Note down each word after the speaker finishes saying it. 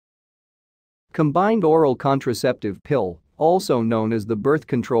Combined oral contraceptive pill, also known as the birth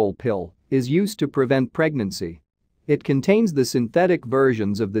control pill, is used to prevent pregnancy. It contains the synthetic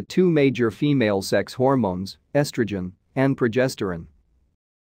versions of the two major female sex hormones, estrogen and progesterone.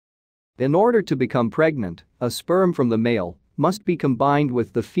 In order to become pregnant, a sperm from the male must be combined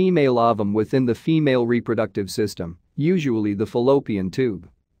with the female ovum within the female reproductive system, usually the fallopian tube.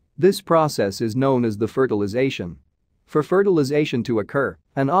 This process is known as the fertilization. For fertilization to occur,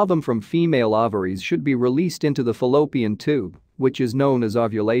 an ovum from female ovaries should be released into the fallopian tube, which is known as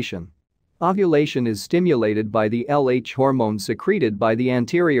ovulation. Ovulation is stimulated by the LH hormone secreted by the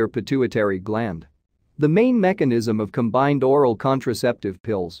anterior pituitary gland. The main mechanism of combined oral contraceptive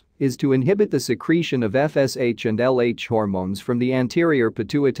pills is to inhibit the secretion of FSH and LH hormones from the anterior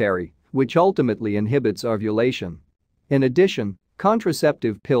pituitary, which ultimately inhibits ovulation. In addition,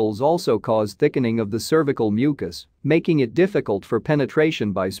 contraceptive pills also cause thickening of the cervical mucus, making it difficult for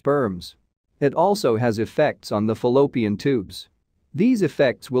penetration by sperms. It also has effects on the fallopian tubes. These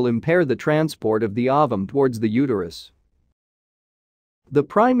effects will impair the transport of the ovum towards the uterus. The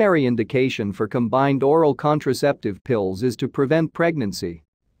primary indication for combined oral contraceptive pills is to prevent pregnancy.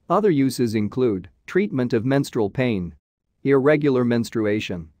 Other uses include treatment of menstrual pain, irregular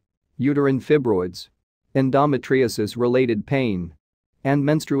menstruation, uterine fibroids, endometriosis-related pain, and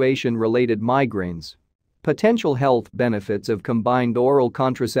menstruation-related migraines. Potential health benefits of combined oral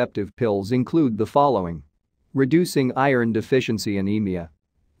contraceptive pills include the following: reducing iron deficiency anemia,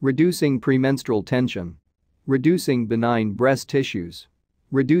 reducing premenstrual tension, reducing benign breast tissues,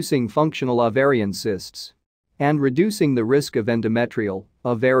 reducing functional ovarian cysts, and reducing the risk of endometrial,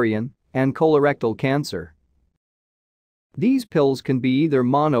 ovarian, and colorectal cancer. These pills can be either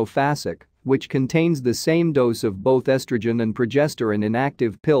monophasic, which contains the same dose of both estrogen and progesterone in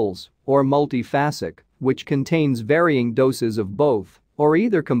active pills, or multiphasic, which contains varying doses of both, or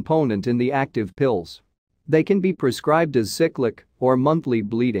either component in the active pills. They can be prescribed as cyclic or monthly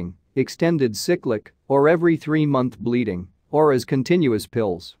bleeding, extended cyclic or every 3-month bleeding, or as continuous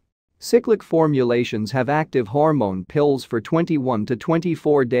pills. Cyclic formulations have active hormone pills for 21 to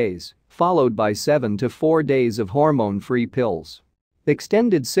 24 days, followed by 7 to 4 days of hormone-free pills.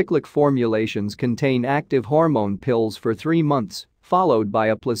 Extended cyclic formulations contain active hormone pills for 3 months, followed by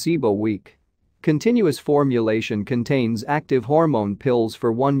a placebo week. Continuous formulation contains active hormone pills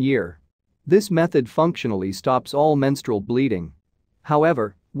for 1 year. This method functionally stops all menstrual bleeding.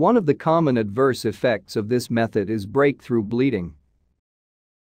 However, one of the common adverse effects of this method is breakthrough bleeding.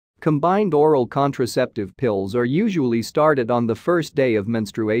 Combined oral contraceptive pills are usually started on the first day of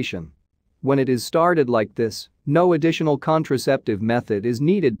menstruation. When it is started like this, no additional contraceptive method is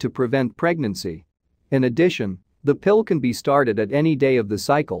needed to prevent pregnancy. In addition, the pill can be started at any day of the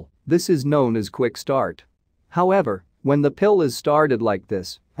cycle. This is known as quick start. However, when the pill is started like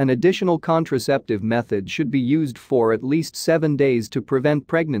this, an additional contraceptive method should be used for at least 7 days to prevent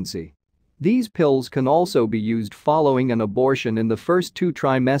pregnancy. These pills can also be used following an abortion in the first 2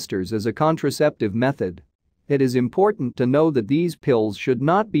 trimesters as a contraceptive method. It is important to know that these pills should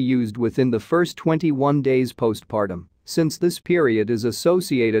not be used within the first 21 days postpartum, since this period is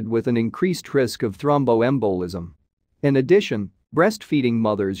associated with an increased risk of thromboembolism. In addition, breastfeeding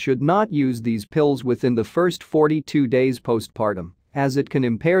mothers should not use these pills within the first 42 days postpartum, as it can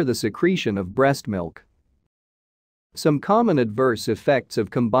impair the secretion of breast milk. Some common adverse effects of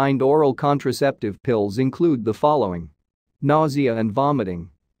combined oral contraceptive pills include the following: nausea and vomiting,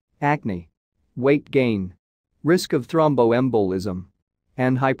 acne, weight gain, risk of thromboembolism,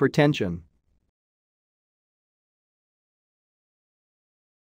 and hypertension.